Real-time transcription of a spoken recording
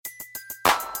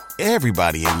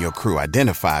Everybody in your crew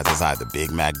identifies as either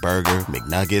Big Mac Burger,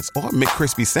 McNuggets, or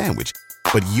McCrispy Sandwich.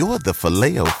 But you're the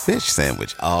Filet-O-Fish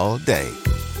Sandwich all day.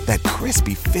 That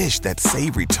crispy fish, that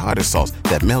savory tartar sauce,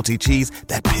 that melty cheese,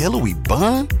 that pillowy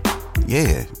bun.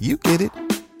 Yeah, you get it.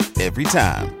 Every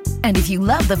time. And if you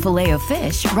love the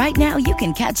Filet-O-Fish, right now you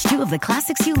can catch two of the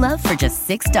classics you love for just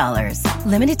 $6.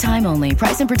 Limited time only.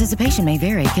 Price and participation may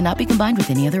vary. Cannot be combined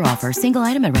with any other offer. Single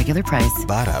item at regular price.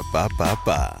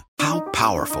 Ba-da-ba-ba-ba. How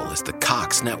powerful is the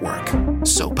Cox network?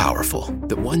 So powerful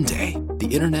that one day, the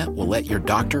internet will let your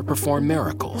doctor perform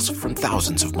miracles from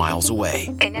thousands of miles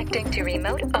away. Connecting to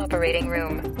remote operating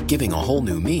room. Giving a whole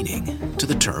new meaning to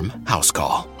the term house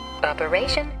call.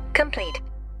 Operation complete.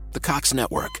 The Cox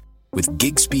network. With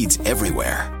gig speeds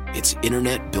everywhere, it's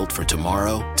internet built for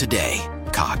tomorrow, today.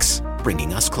 Cox,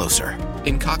 bringing us closer.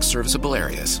 In Cox serviceable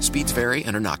areas, speeds vary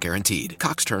and are not guaranteed.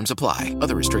 Cox terms apply.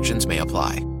 Other restrictions may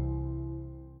apply.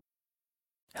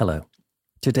 Hello.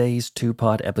 Today's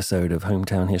two-part episode of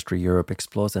Hometown History Europe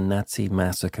explores a Nazi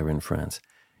massacre in France.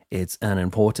 It's an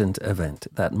important event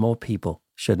that more people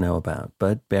should know about,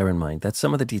 but bear in mind that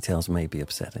some of the details may be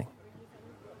upsetting.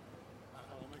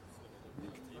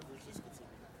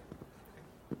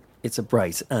 It's a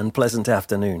bright and pleasant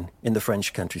afternoon in the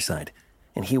French countryside,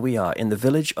 and here we are in the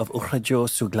village of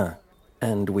Oradour-sur-Glane,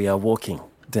 and we are walking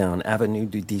down Avenue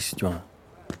du 10 Juin.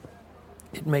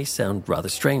 It may sound rather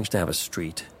strange to have a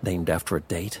street named after a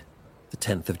date, the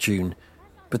 10th of June,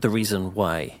 but the reason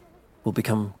why will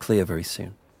become clear very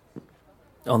soon.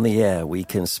 On the air, we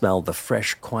can smell the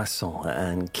fresh croissants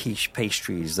and quiche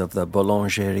pastries of the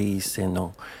Boulangerie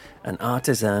Sénon, an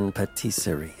artisan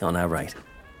patisserie on our right.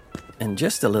 And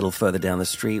just a little further down the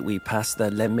street, we pass the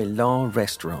Le Melon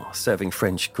restaurant serving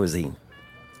French cuisine.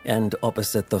 And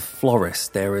opposite the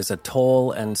florist, there is a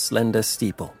tall and slender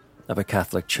steeple of a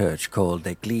Catholic church called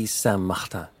Église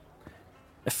Saint-Martin.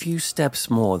 A few steps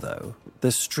more, though,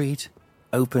 the street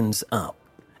opens up,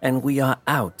 and we are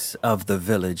out of the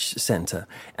village center.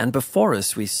 And before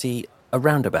us, we see a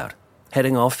roundabout,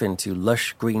 heading off into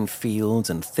lush green fields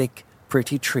and thick,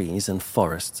 pretty trees and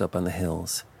forests up on the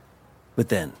hills. But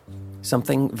then,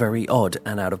 something very odd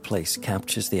and out of place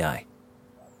captures the eye.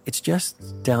 It's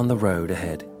just down the road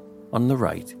ahead, on the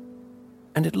right,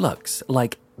 and it looks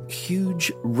like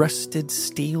huge rusted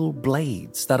steel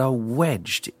blades that are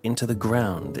wedged into the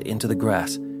ground, into the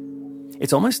grass.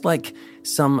 It's almost like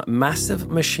some massive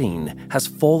machine has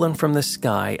fallen from the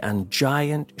sky and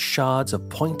giant shards of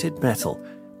pointed metal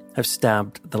have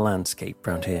stabbed the landscape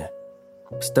round here,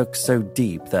 stuck so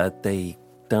deep that they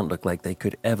don't look like they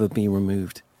could ever be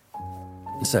removed.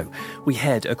 So we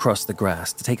head across the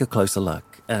grass to take a closer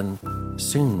look, and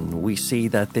soon we see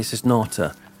that this is not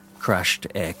a crashed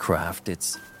aircraft,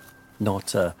 it's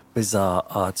not a bizarre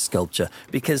art sculpture,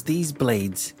 because these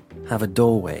blades have a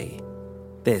doorway.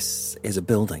 This is a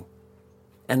building.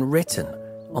 And written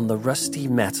on the rusty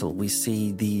metal, we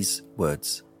see these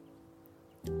words: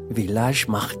 Village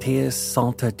Martyrs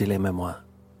Centre de la Mémoire,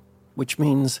 which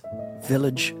means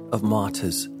Village of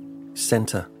Martyrs,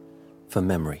 Center for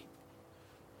Memory.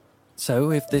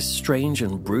 So if this strange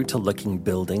and brutal-looking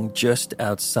building just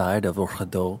outside of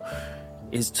Oradour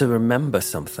is to remember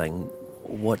something,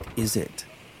 what is it?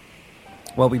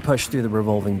 Well, we push through the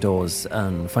revolving doors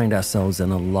and find ourselves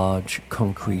in a large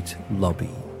concrete lobby.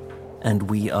 And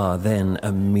we are then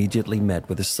immediately met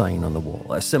with a sign on the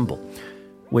wall, a symbol,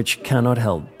 which cannot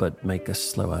help but make us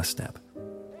slow our step.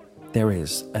 There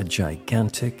is a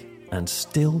gigantic and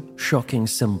still shocking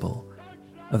symbol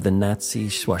of the Nazi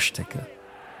swastika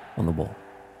on the wall.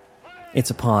 It's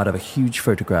a part of a huge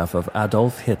photograph of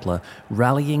Adolf Hitler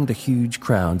rallying the huge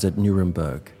crowds at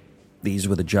Nuremberg. These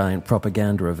were the giant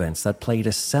propaganda events that played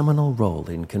a seminal role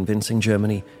in convincing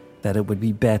Germany that it would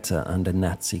be better under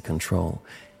Nazi control.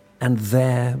 And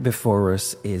there before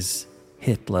us is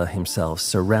Hitler himself,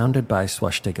 surrounded by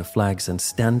swastika flags and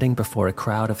standing before a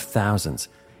crowd of thousands.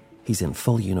 He's in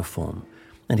full uniform,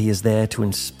 and he is there to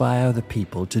inspire the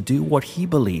people to do what he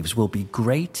believes will be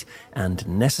great and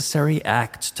necessary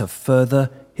acts to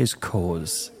further his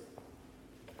cause.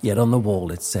 Yet on the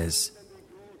wall it says,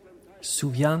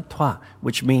 Souviens-toi,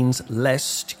 which means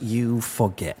lest you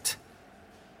forget.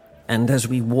 And as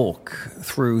we walk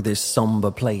through this somber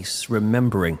place,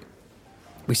 remembering,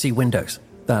 we see windows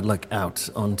that look out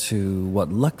onto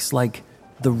what looks like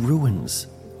the ruins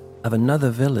of another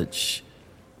village.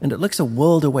 And it looks a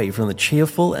world away from the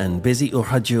cheerful and busy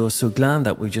Oradour-sur-Glane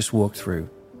that we just walked through.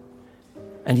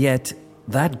 And yet,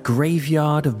 that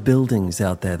graveyard of buildings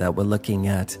out there that we're looking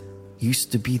at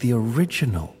used to be the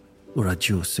original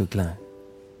Oradour-sur-Glane.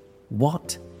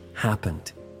 What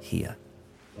happened here?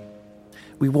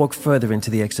 We walk further into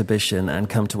the exhibition and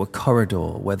come to a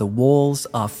corridor where the walls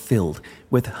are filled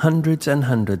with hundreds and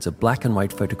hundreds of black and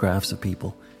white photographs of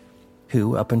people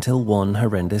who, up until one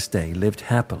horrendous day, lived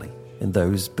happily in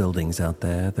those buildings out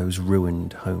there, those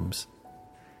ruined homes.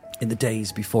 In the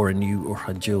days before a new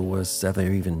Oradour was ever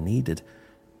even needed.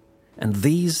 And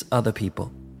these are the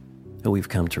people who we've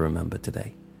come to remember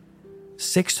today.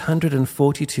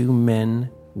 642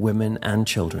 men, women, and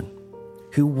children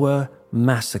who were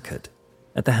massacred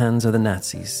at the hands of the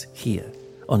Nazis here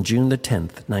on June the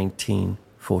 10th,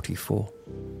 1944.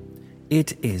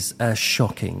 It is a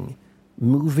shocking,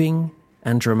 moving,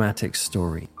 and dramatic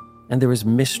story, and there is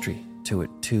mystery to it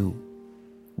too.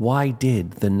 Why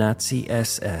did the Nazi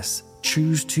SS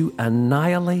choose to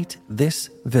annihilate this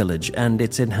village and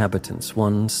its inhabitants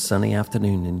one sunny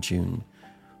afternoon in June?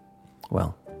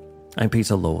 Well, I'm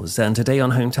Peter Laws, and today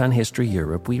on Hometown History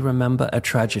Europe, we remember a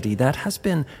tragedy that has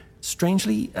been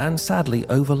strangely and sadly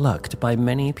overlooked by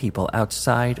many people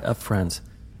outside of France.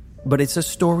 But it's a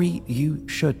story you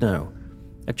should know,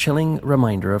 a chilling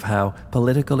reminder of how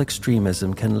political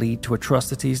extremism can lead to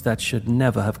atrocities that should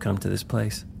never have come to this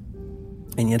place.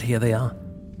 And yet here they are,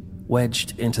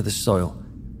 wedged into the soil,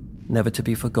 never to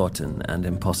be forgotten and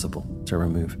impossible to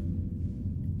remove.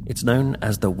 It's known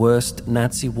as the worst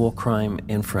Nazi war crime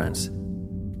in France.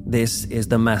 This is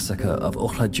the massacre of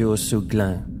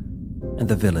Oradour-sur-Glane and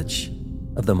the village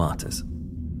of the Martyrs.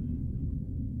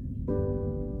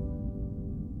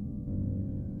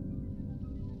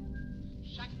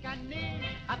 Chaque année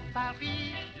à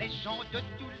Paris, les gens de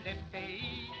tous les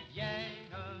pays viennent,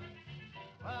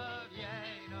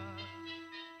 reviennent.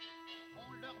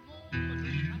 On leur montre le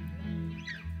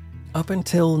château. Up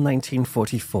until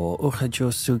 1944,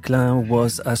 Oradour-sur-Glane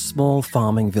was a small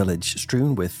farming village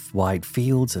strewn with wide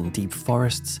fields and deep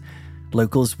forests.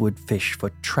 Locals would fish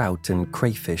for trout and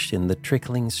crayfish in the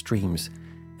trickling streams,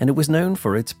 and it was known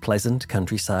for its pleasant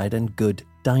countryside and good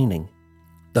dining.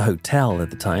 The hotel at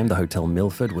the time, the Hotel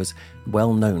Milford, was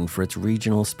well known for its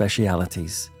regional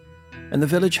specialities. And the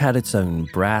village had its own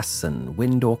brass and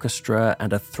wind orchestra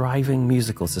and a thriving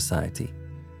musical society.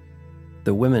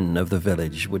 The women of the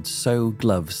village would sew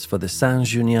gloves for the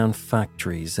Saint-Junien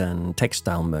factories and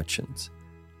textile merchants.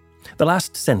 The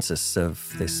last census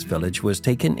of this village was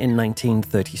taken in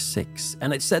 1936,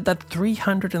 and it said that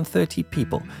 330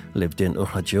 people lived in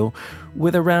Oradour,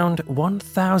 with around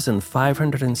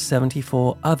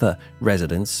 1,574 other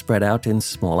residents spread out in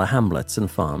smaller hamlets and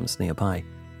farms nearby.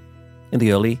 In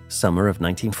the early summer of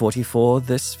 1944,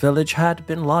 this village had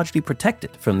been largely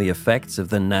protected from the effects of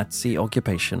the Nazi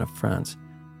occupation of France.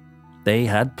 They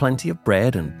had plenty of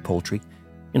bread and poultry.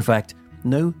 In fact,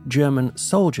 no German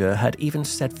soldier had even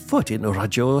set foot in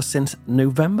Oradour since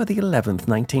November the 11th,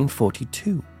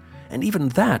 1942, and even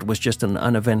that was just an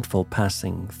uneventful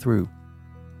passing through.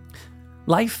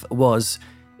 Life was,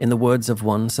 in the words of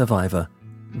one survivor,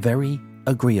 very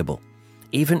agreeable,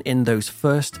 even in those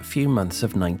first few months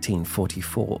of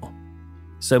 1944.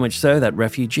 So much so that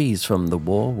refugees from the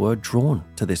war were drawn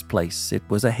to this place. It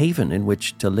was a haven in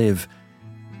which to live,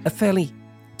 a fairly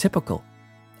typical,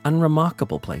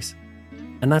 unremarkable place.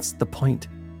 And that's the point.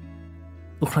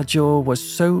 Oradour was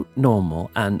so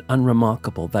normal and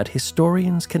unremarkable that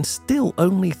historians can still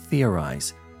only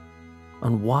theorize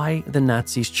on why the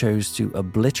Nazis chose to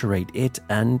obliterate it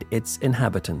and its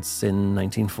inhabitants in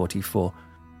 1944.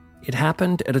 It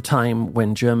happened at a time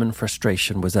when German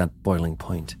frustration was at boiling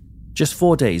point. Just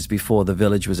 4 days before the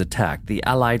village was attacked, the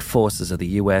Allied forces of the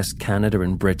US, Canada,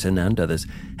 and Britain, and others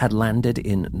had landed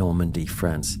in Normandy,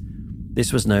 France.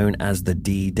 This was known as the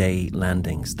D-Day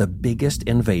landings, the biggest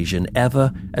invasion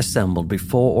ever assembled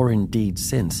before or indeed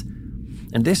since.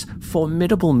 And this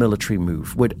formidable military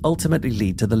move would ultimately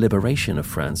lead to the liberation of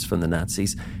France from the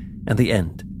Nazis and the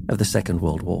end of the Second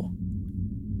World War.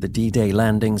 The D-Day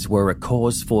landings were a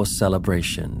cause for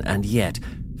celebration, and yet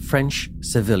French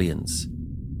civilians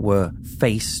were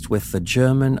faced with the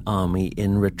German army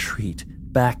in retreat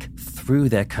back through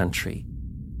their country.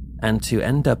 And to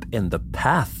end up in the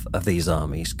path of these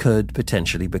armies could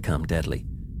potentially become deadly.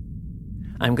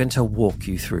 I'm going to walk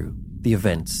you through the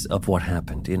events of what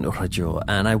happened in Oradour,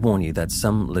 and I warn you that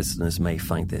some listeners may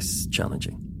find this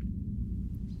challenging.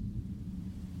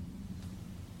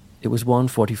 It was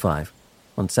 1:45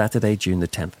 on Saturday, June the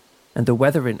 10th, and the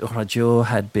weather in Oradour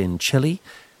had been chilly,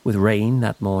 with rain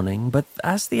that morning, but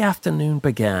as the afternoon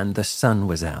began, the sun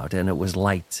was out and it was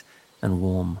light and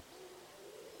warm.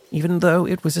 Even though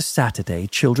it was a Saturday,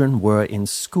 children were in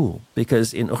school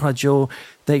because in Oradour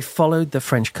they followed the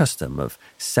French custom of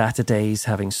Saturdays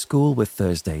having school with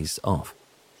Thursdays off.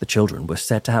 The children were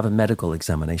set to have a medical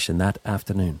examination that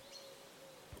afternoon.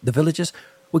 The villagers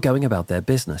were going about their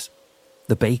business.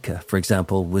 The baker, for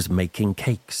example, was making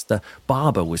cakes. The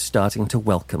barber was starting to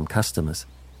welcome customers.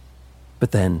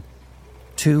 But then,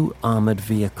 2 armored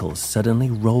vehicles suddenly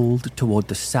rolled toward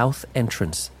the south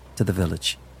entrance to the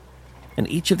village. And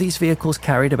each of these vehicles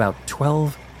carried about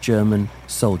 12 German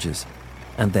soldiers,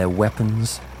 and their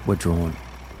weapons were drawn.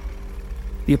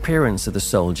 The appearance of the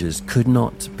soldiers could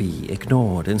not be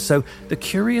ignored, and so the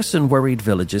curious and worried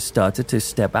villagers started to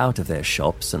step out of their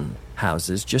shops and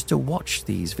houses just to watch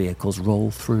these vehicles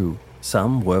roll through.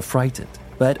 Some were frightened,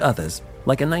 but others,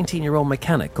 like a 19-year-old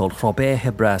mechanic called Robert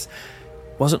Hebras,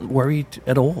 wasn't worried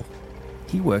at all.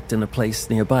 He worked in a place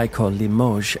nearby called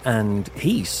Limoges, and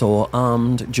he saw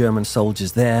armed German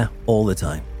soldiers there all the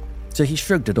time. So he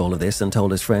shrugged at all of this and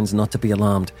told his friends not to be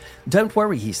alarmed. "Don't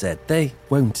worry," he said, "they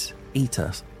won't eat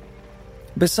us."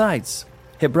 Besides,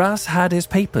 Hebras had his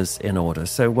papers in order,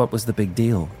 so what was the big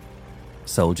deal?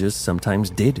 Soldiers sometimes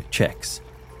did checks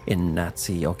in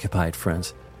Nazi-occupied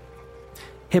France.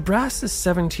 Hebras'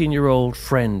 17-year-old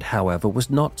friend, however, was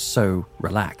not so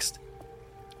relaxed.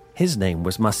 His name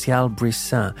was Martial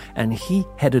Brissin, and he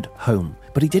headed home,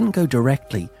 but he didn't go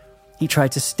directly. He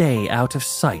tried to stay out of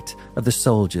sight of the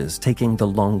soldiers, taking the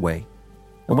long way.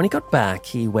 And when he got back,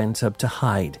 he went up to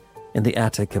hide in the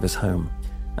attic of his home.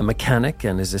 A mechanic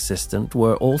and his assistant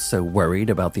were also worried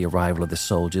about the arrival of the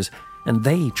soldiers, and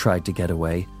they tried to get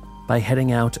away by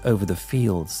heading out over the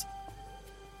fields.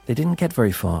 They didn't get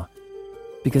very far,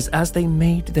 because as they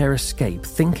made their escape,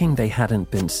 thinking they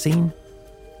hadn't been seen,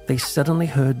 they suddenly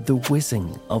heard the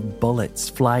whizzing of bullets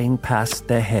flying past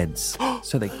their heads.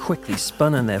 So they quickly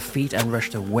spun on their feet and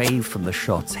rushed away from the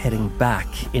shots, heading back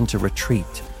into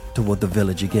retreat toward the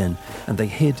village again, and they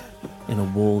hid in a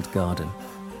walled garden.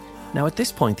 Now at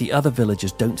this point, the other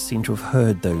villagers don't seem to have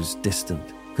heard those distant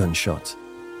gunshots.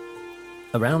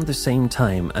 Around the same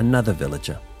time, another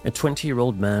villager, a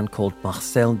 20-year-old man called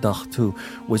Marcel Dartout,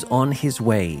 was on his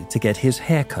way to get his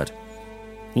hair cut.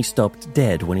 He stopped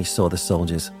dead when he saw the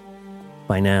soldiers.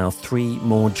 By now, 3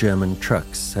 more German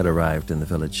trucks had arrived in the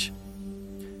village.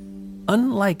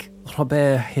 Unlike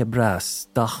Robert Hebras,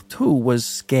 Dartout was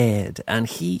scared and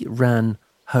he ran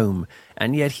home,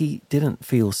 and yet he didn't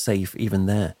feel safe even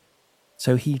there.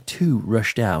 So he too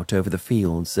rushed out over the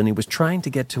fields, and he was trying to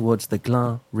get towards the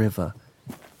Glane River.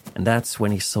 And that's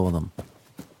when he saw them.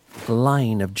 A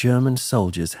line of German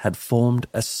soldiers had formed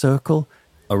a circle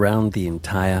around the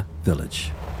entire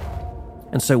village.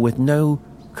 And so with no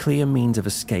clear means of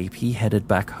escape, he headed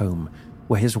back home,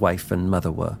 where his wife and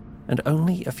mother were. And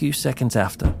only a few seconds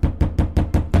after,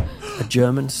 a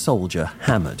German soldier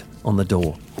hammered on the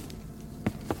door.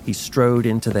 He strode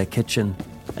into their kitchen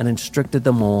and instructed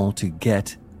them all to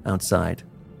get outside.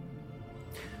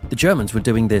 The Germans were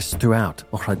doing this throughout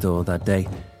Oradour that day,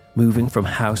 moving from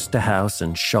house to house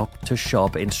and shop to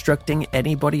shop, instructing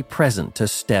anybody present to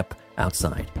step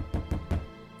outside.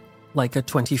 Like a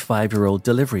 25-year-old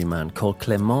delivery man called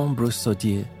Clément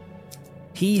Broussaudier.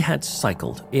 He had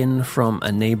cycled in from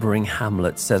a neighboring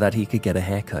hamlet so that he could get a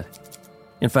haircut.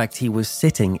 In fact, he was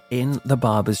sitting in the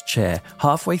barber's chair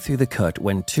halfway through the cut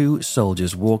when 2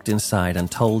 soldiers walked inside and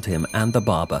told him and the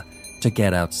barber to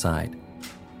get outside.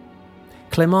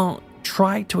 Clément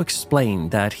tried to explain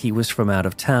that he was from out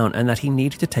of town and that he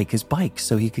needed to take his bike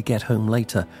so he could get home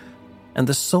later. And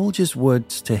the soldier's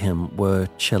words to him were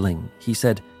chilling. He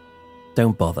said,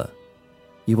 "Don't bother.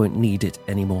 You won't need it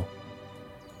anymore."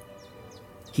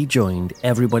 He joined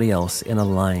everybody else in a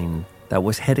line that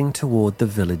was heading toward the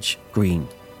village green.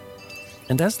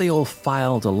 And as they all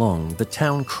filed along, the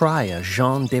town crier,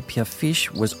 Jean de Pierrefiche,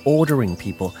 was ordering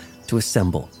people to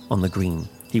assemble on the green.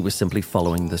 He was simply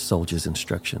following the soldiers'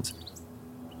 instructions.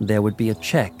 There would be a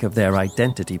check of their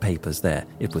identity papers there,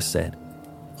 it was said.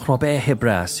 Robert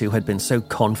Hebras, who had been so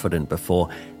confident before,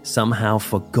 somehow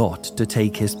forgot to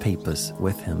take his papers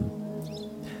with him.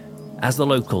 As the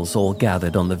locals all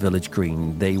gathered on the village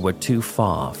green, they were too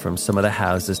far from some of the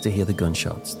houses to hear the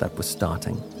gunshots that were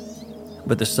starting.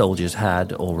 But the soldiers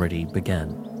had already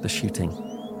begun the shooting.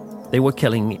 They were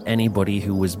killing anybody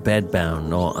who was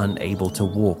bedbound or unable to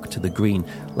walk to the green,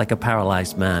 like a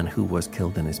paralyzed man who was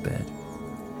killed in his bed.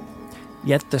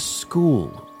 Yet the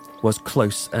school was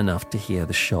close enough to hear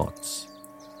the shots.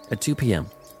 At 2 p.m.,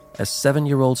 a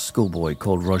 7-year-old schoolboy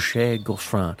called Roger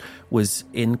Gauffrin was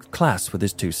in class with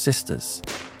his 2 sisters.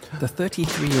 The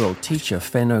 33-year-old teacher,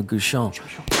 Fernand Gouchon,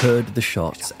 heard the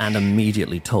shots and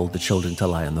immediately told the children to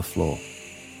lie on the floor.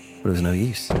 But it was no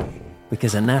use,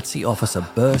 because a Nazi officer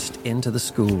burst into the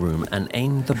schoolroom and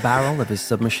aimed the barrel of his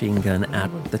submachine gun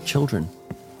at the children.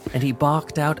 And he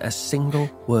barked out a single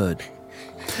word,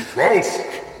 "Raus!"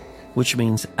 which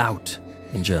means out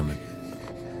in German.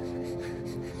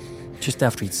 Just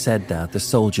after he'd said that, the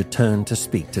soldier turned to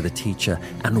speak to the teacher,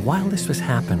 and while this was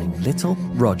happening, little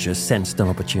Roger sensed an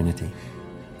opportunity.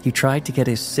 He tried to get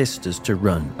his sisters to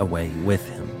run away with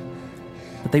him,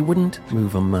 but they wouldn't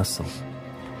move a muscle.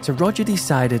 So Roger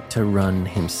decided to run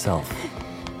himself.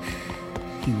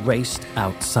 He raced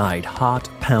outside, heart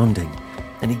pounding,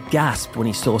 and he gasped when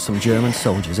he saw some German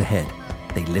soldiers ahead.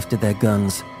 They lifted their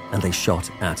guns and they shot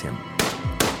at him.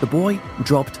 The boy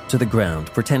dropped to the ground,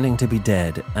 pretending to be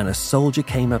dead, and a soldier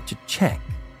came up to check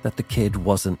that the kid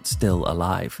wasn't still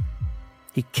alive.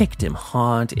 He kicked him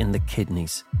hard in the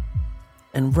kidneys.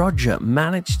 And Roger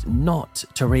managed not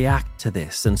to react to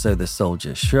this, and so the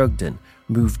soldier shrugged and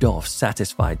moved off,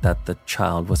 satisfied that the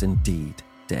child was indeed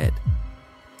dead.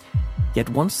 Yet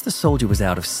once the soldier was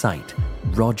out of sight,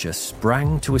 Roger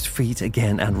sprang to his feet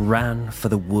again and ran for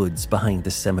the woods behind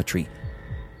the cemetery.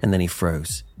 And then he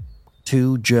froze.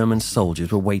 2 German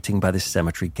soldiers were waiting by the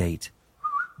cemetery gate.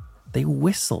 They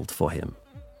whistled for him,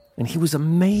 and he was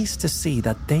amazed to see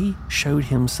that they showed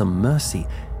him some mercy.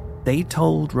 They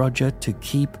told Roger to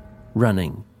keep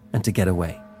running and to get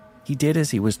away. He did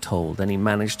as he was told, and he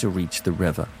managed to reach the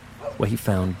river, where he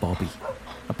found Bobby,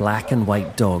 a black and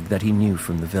white dog that he knew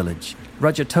from the village.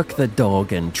 Roger took the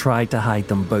dog and tried to hide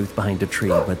them both behind a tree,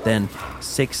 but then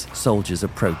 6 soldiers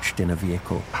approached in a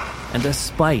vehicle. And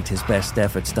despite his best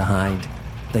efforts to hide,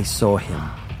 they saw him,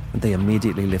 and they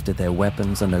immediately lifted their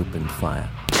weapons and opened fire.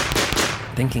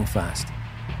 Thinking fast,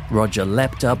 Roger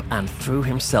leapt up and threw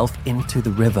himself into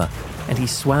the river, and he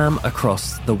swam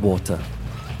across the water.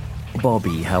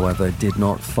 Bobby, however, did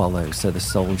not follow, so the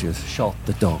soldiers shot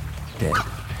the dog dead.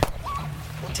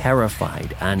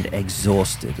 Terrified and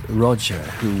exhausted, Roger,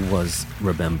 who was,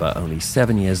 remember, only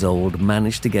 7 years old,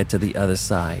 managed to get to the other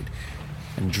side,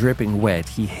 and dripping wet,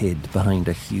 he hid behind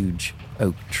a huge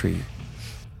oak tree.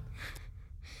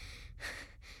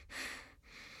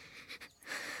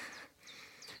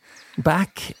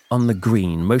 Back on the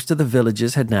green, most of the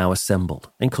villagers had now assembled,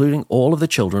 including all of the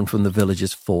children from the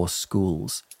village's 4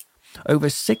 schools. Over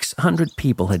 600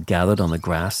 people had gathered on the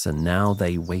grass, and now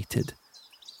they waited.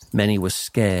 Many were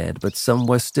scared, but some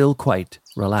were still quite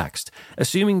relaxed,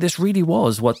 assuming this really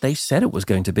was what they said it was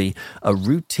going to be, a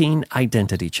routine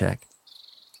identity check.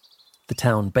 The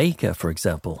town baker, for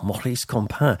example, Maurice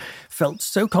Compin, felt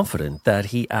so confident that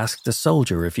he asked a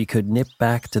soldier if he could nip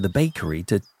back to the bakery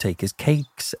to take his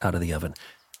cakes out of the oven.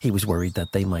 He was worried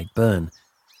that they might burn.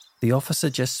 The officer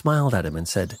just smiled at him and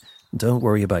said, "Don't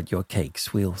worry about your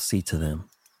cakes, we'll see to them."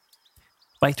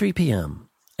 By 3 p.m.,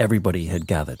 everybody had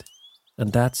gathered,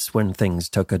 and that's when things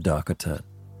took a darker turn.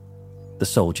 The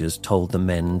soldiers told the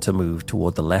men to move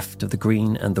toward the left of the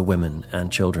green and the women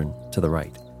and children to the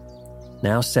right.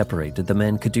 Now separated, the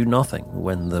men could do nothing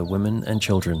when the women and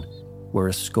children were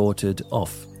escorted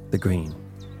off the green.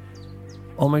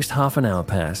 Almost half an hour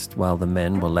passed while the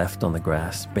men were left on the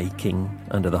grass, baking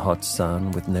under the hot sun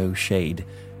with no shade.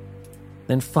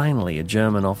 Then finally, a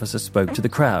German officer spoke to the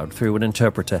crowd through an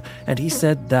interpreter, and he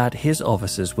said that his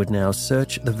officers would now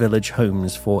search the village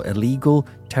homes for illegal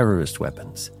terrorist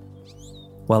weapons.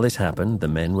 While this happened, the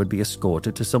men would be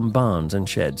escorted to some barns and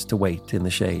sheds to wait in the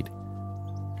shade.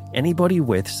 Anybody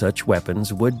with such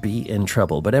weapons would be in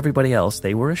trouble, but everybody else,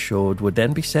 they were assured, would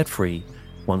then be set free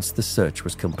once the search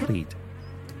was complete.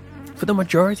 For the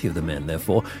majority of the men,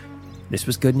 therefore, this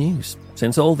was good news,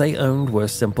 since all they owned were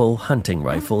simple hunting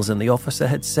rifles, and the officer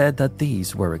had said that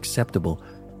these were acceptable,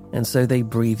 and so they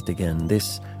breathed again.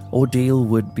 This ordeal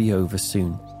would be over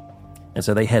soon, and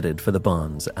so they headed for the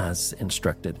barns as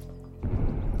instructed.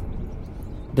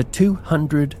 The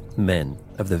 200 men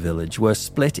of the village were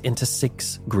split into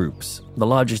 6 groups, the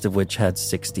largest of which had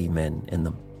 60 men in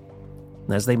them.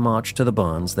 As they marched to the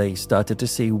barns, they started to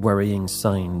see worrying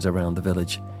signs around the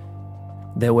village.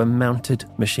 There were mounted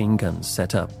machine guns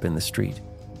set up in the street.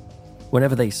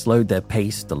 Whenever they slowed their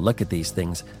pace to look at these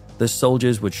things, the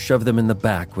soldiers would shove them in the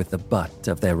back with the butt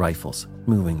of their rifles,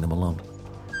 moving them along.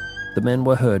 The men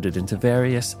were herded into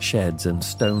various sheds and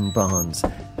stone barns,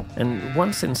 and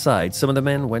once inside, some of the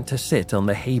men went to sit on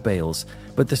the hay bales,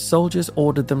 but the soldiers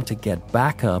ordered them to get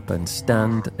back up and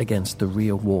stand against the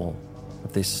rear wall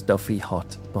of this stuffy,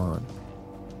 hot barn.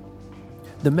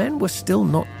 The men were still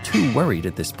not too worried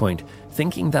at this point,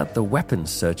 thinking that the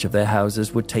weapons search of their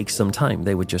houses would take some time.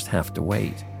 They would just have to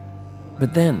wait.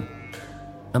 But then,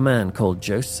 a man called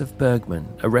Joseph Bergman,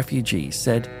 a refugee,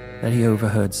 said that he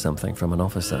overheard something from an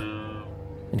officer,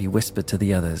 and he whispered to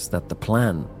the others that the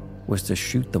plan was to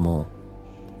shoot them all.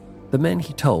 The men,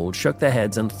 he told, shook their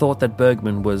heads and thought that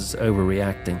Bergman was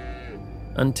overreacting,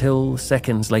 until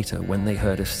seconds later when they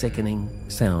heard a sickening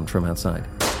sound from outside.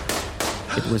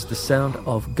 It was the sound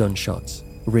of gunshots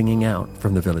ringing out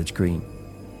from the village green.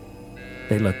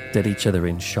 They looked at each other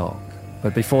in shock,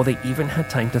 but before they even had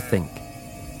time to think,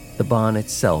 the barn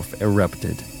itself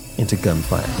erupted into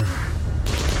gunfire.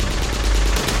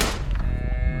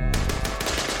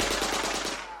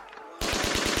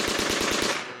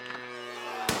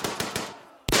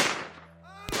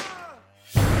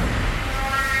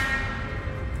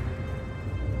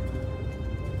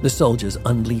 The soldiers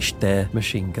unleashed their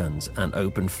machine guns and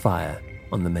opened fire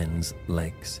on the men's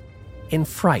legs. In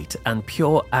fright and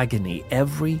pure agony,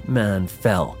 every man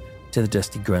fell to the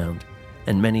dusty ground,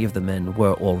 and many of the men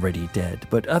were already dead,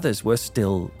 but others were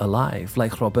still alive,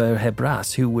 like Robert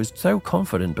Hebras, who was so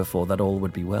confident before that all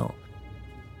would be well.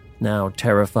 Now,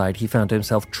 terrified, he found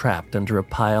himself trapped under a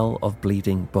pile of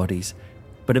bleeding bodies,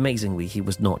 but amazingly, he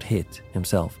was not hit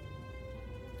himself.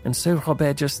 And so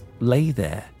Robert just lay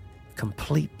there,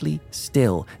 completely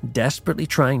still, desperately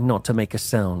trying not to make a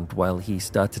sound while he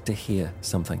started to hear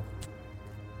something.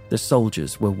 The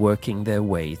soldiers were working their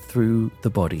way through the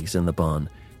bodies in the barn,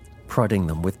 prodding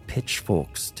them with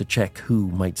pitchforks to check who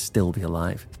might still be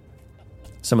alive.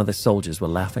 Some of the soldiers were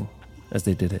laughing as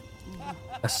they did it.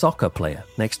 A soccer player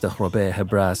next to Robert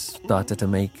Hebras started to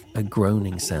make a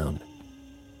groaning sound,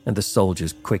 and the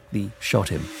soldiers quickly shot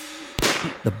him.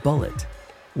 The bullet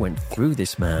went through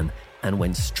this man and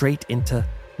went straight into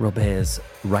Robert's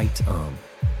right arm.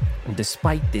 And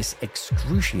despite this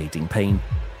excruciating pain,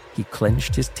 he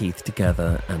clenched his teeth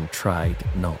together and tried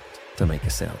not to make a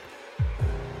sound.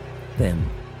 Then,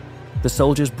 the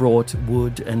soldiers brought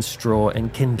wood and straw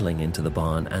and kindling into the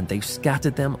barn, and they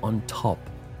scattered them on top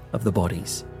of the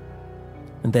bodies.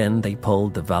 And then they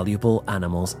pulled the valuable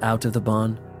animals out of the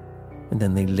barn, and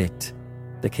then they lit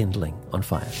the kindling on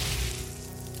fire.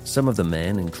 Some of the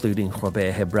men, including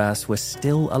Robert Hebras, were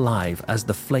still alive as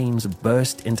the flames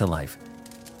burst into life,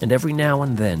 and every now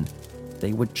and then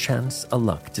they would chance a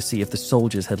luck to see if the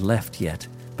soldiers had left yet,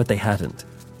 but they hadn't.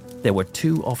 There were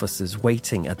 2 officers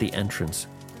waiting at the entrance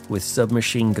with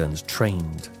submachine guns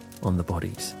trained on the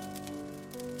bodies.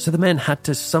 So the men had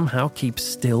to somehow keep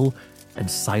still and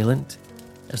silent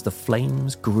as the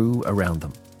flames grew around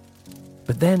them.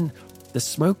 But then the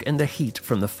smoke and the heat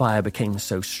from the fire became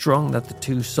so strong that the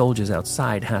 2 soldiers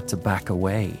outside had to back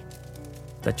away.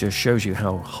 That just shows you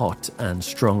how hot and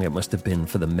strong it must have been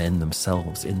for the men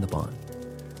themselves in the barn.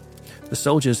 The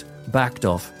soldiers backed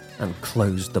off and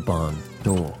closed the barn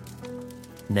door.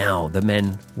 Now the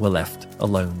men were left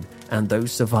alone, and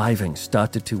those surviving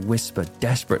started to whisper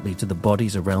desperately to the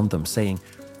bodies around them, saying,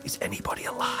 "Is anybody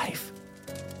alive?"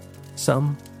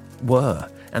 Some were,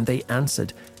 and they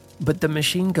answered, but the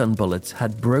machine gun bullets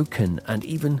had broken and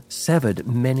even severed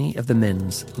many of the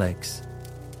men's legs.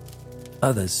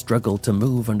 Others struggled to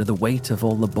move under the weight of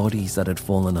all the bodies that had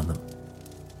fallen on them.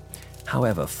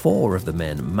 However, 4 of the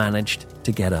men managed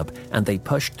to get up, and they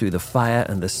pushed through the fire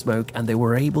and the smoke, and they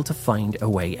were able to find a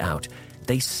way out.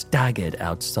 They staggered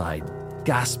outside,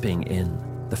 gasping in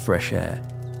the fresh air.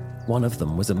 One of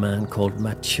them was a man called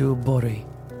Mathieu Bory,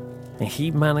 and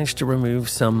he managed to remove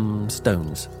some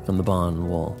stones from the barn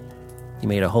wall. He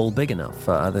made a hole big enough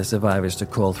for other survivors to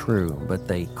crawl through, but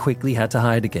they quickly had to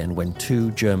hide again when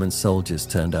 2 German soldiers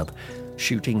turned up,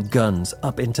 shooting guns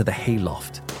up into the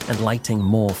hayloft and lighting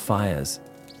more fires.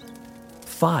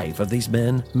 5 of these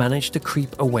men managed to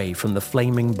creep away from the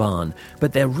flaming barn,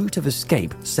 but their route of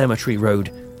escape, Cemetery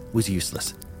Road, was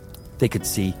useless. They could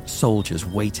see soldiers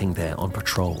waiting there on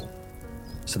patrol.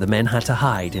 So the men had to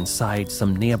hide inside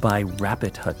some nearby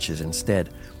rabbit hutches instead.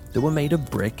 They were made of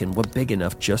brick and were big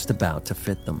enough just about to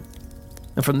fit them.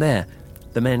 And from there,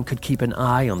 the men could keep an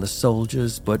eye on the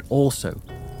soldiers, but also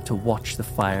to watch the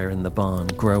fire in the barn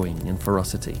growing in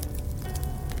ferocity.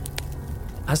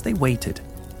 As they waited,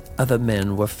 other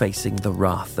men were facing the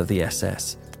wrath of the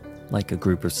SS, like a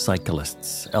group of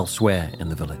cyclists elsewhere in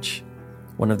the village.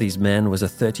 One of these men was a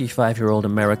 35-year-old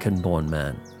American-born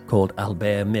man called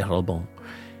Albert Miralbon,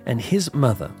 and his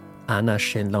mother, Anna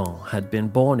Chelon, had been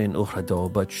born in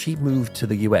Oradour, but she moved to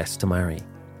the US to marry.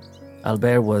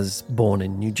 Albert was born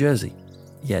in New Jersey,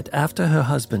 yet after her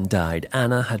husband died,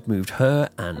 Anna had moved her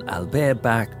and Albert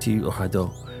back to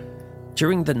Oradour.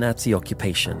 During the Nazi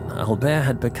occupation, Albert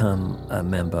had become a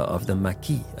member of the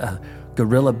Maquis, a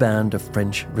guerrilla band of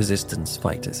French resistance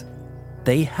fighters.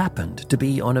 They happened to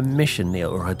be on a mission near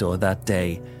Oradour that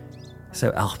day,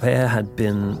 so Albert had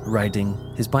been riding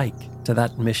his bike to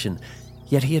that mission,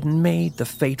 yet he had made the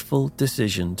fateful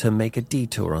decision to make a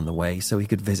detour on the way so he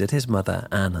could visit his mother,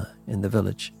 Anna, in the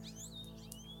village.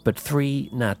 But 3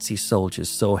 Nazi soldiers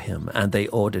saw him, and they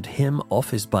ordered him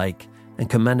off his bike and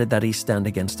commanded that he stand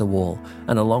against a wall,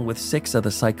 and along with 6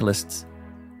 other cyclists,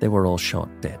 they were all shot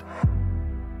dead.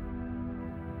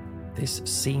 This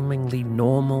seemingly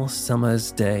normal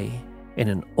summer's day in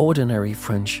an ordinary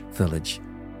French village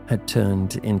had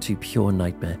turned into pure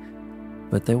nightmare,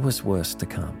 but there was worse to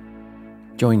come.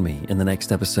 Join me in the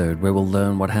next episode where we'll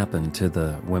learn what happened to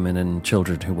the women and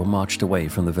children who were marched away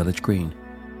from the village green.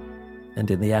 And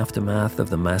in the aftermath of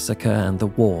the massacre and the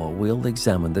war, we'll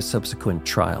examine the subsequent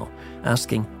trial,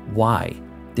 asking why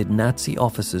did Nazi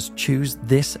officers choose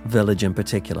this village in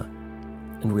particular?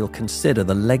 And we'll consider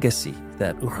the legacy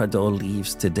that Oradour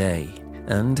leaves today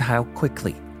and how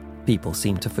quickly people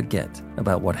seem to forget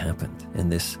about what happened in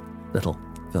this little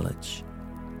village.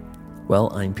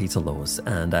 Well, I'm Peter Laws,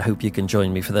 and I hope you can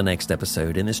join me for the next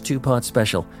episode in this two-part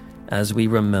special as we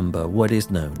remember what is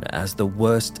known as the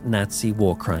worst Nazi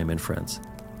war crime in France,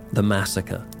 the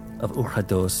Massacre of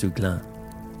Oradour-sur-Glane,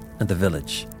 and the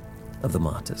village of the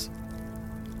Martyrs.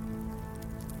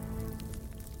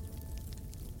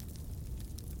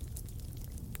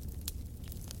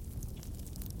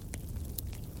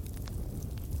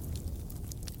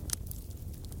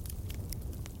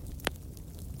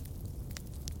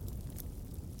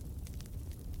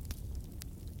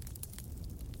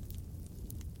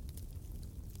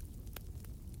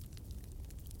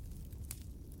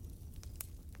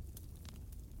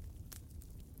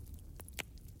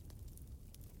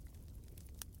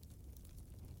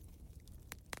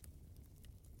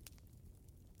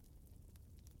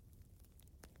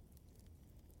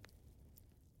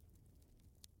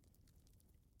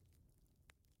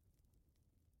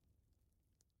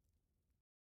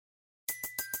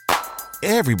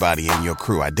 Everybody in your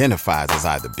crew identifies as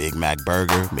either Big Mac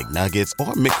Burger, McNuggets,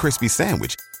 or McCrispy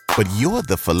Sandwich. But you're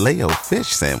the Filet-O-Fish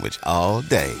Sandwich all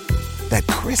day. That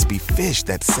crispy fish,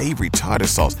 that savory tartar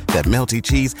sauce, that melty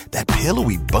cheese, that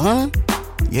pillowy bun.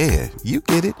 Yeah, you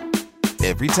get it.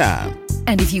 Every time.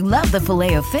 And if you love the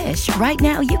Filet-O-Fish, right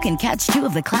now you can catch two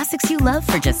of the classics you love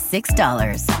for just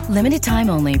 $6. Limited time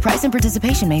only. Price and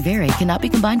participation may vary. Cannot be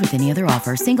combined with any other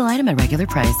offer. Single item at regular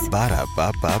price.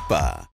 Ba-da-ba-ba-ba.